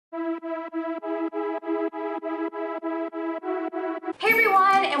Hey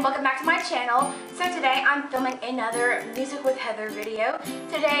everyone, and welcome back to my channel. So today I'm filming another Music with Heather video.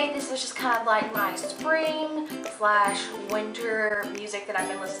 Today this is just kind of like my spring / winter music that I've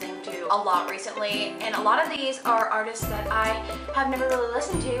been listening to a lot recently, and a lot of these are artists that I have never really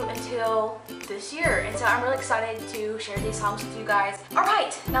listened to until this year, and so I'm really excited to share these songs with you guys.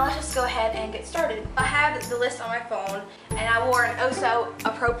 Alright, now let's just go ahead and get started. I have the list on my phone, and I wore an oh so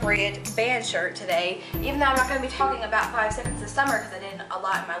appropriate band shirt today, even though I'm not going to be talking about 5 Seconds of Summer because I did a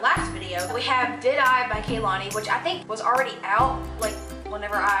lot in my last video. We have Did I by Kehlani, which I think was already out like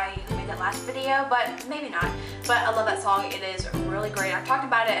whenever I made that last video, but maybe not. But I love that song. It is really great. I've talked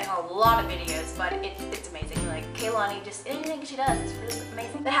about it in a lot of videos, but it's amazing. Like Kehlani, just anything she does is really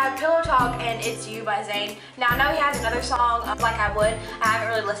amazing. They have Pillow Talk and It's You by Zayn. Now I know he has another song, Like I Would. I haven't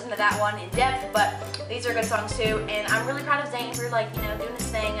really listened to that one in depth, but these are good songs too. And I'm really proud of Zayn for doing his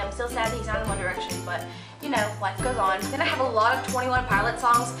thing. I'm still sad that he's not in One Direction, but life goes on. Then I have a lot of 21 Pilot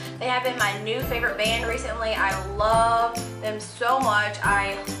songs. They have been my new favorite band recently. I love them so much.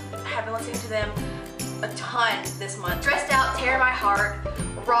 I have been listening to them a ton this month. Stressed Out, Tear My Heart,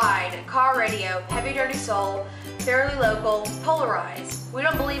 Ride, Car Radio, Heavy Dirty Soul, Fairly Local, Polarize, We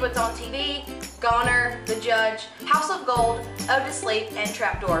Don't Believe What's on TV, Goner, The Judge, House of Gold, Ode to Sleep, and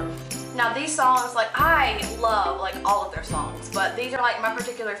Trapdoor. Now these songs, I love all of their songs, but these are my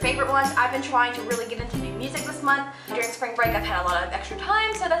particular favorite ones. I've been trying to really get into new music this month. During spring break I've had a lot of extra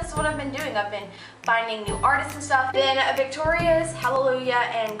time, so that's what I've been doing. I've been finding new artists and stuff. Then Victoria's, Hallelujah,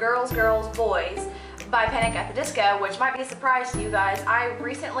 and Girls, Girls, Boys by Panic at the Disco, which might be a surprise to you guys. I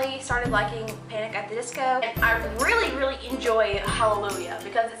recently started liking Panic at the Disco, and I really enjoy Hallelujah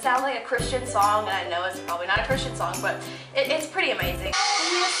because it sounds like a Christian song, and I know it's probably not a Christian song, but it's pretty amazing.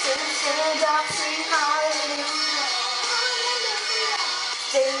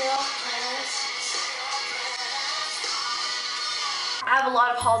 I have a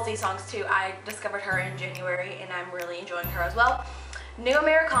lot of Halsey songs too. I discovered her in January, and I'm really enjoying her as well. New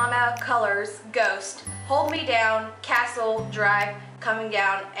Americana, Colors, Ghost, Hold Me Down, Castle, Drive, Coming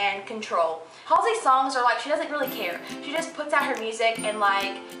Down, and Control. Halsey's songs are she doesn't really care. She just puts out her music and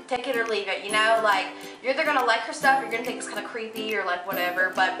take it or leave it, You're either gonna like her stuff or you're gonna think it's kind of creepy or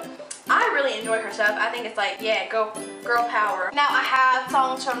whatever, but I really enjoy her stuff. I think it's yeah, girl power. Now I have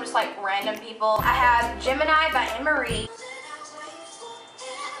songs from just random people. I have Gemini by Anne-Marie.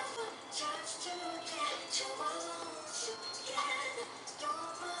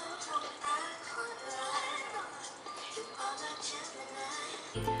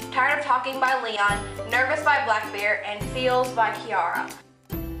 Tired of Talking by Leon, Nervous by Black Bear, and Feels by Kiara.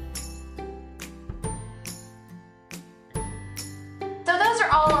 So those are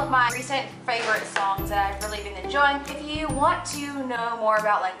all of my recent favorite songs that I've really been enjoying. If you want to know more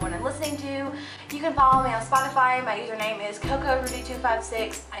about what I'm listening to, you can follow me on Spotify. My username is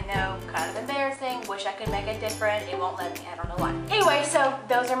CocoRudy256. I know, kind of embarrassing. Wish I could make it different. It won't let me. I don't know why. Anyway, so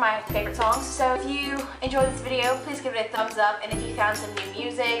those are my favorite songs. So if you enjoyed this video, please give it a thumbs up. And if you found some new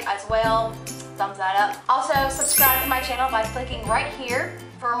music as well, thumbs that up. Also, subscribe to my channel by clicking right here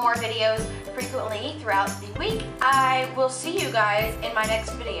for more videos frequently throughout the week. I will see you guys in my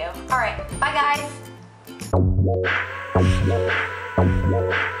next video. Alright, bye guys!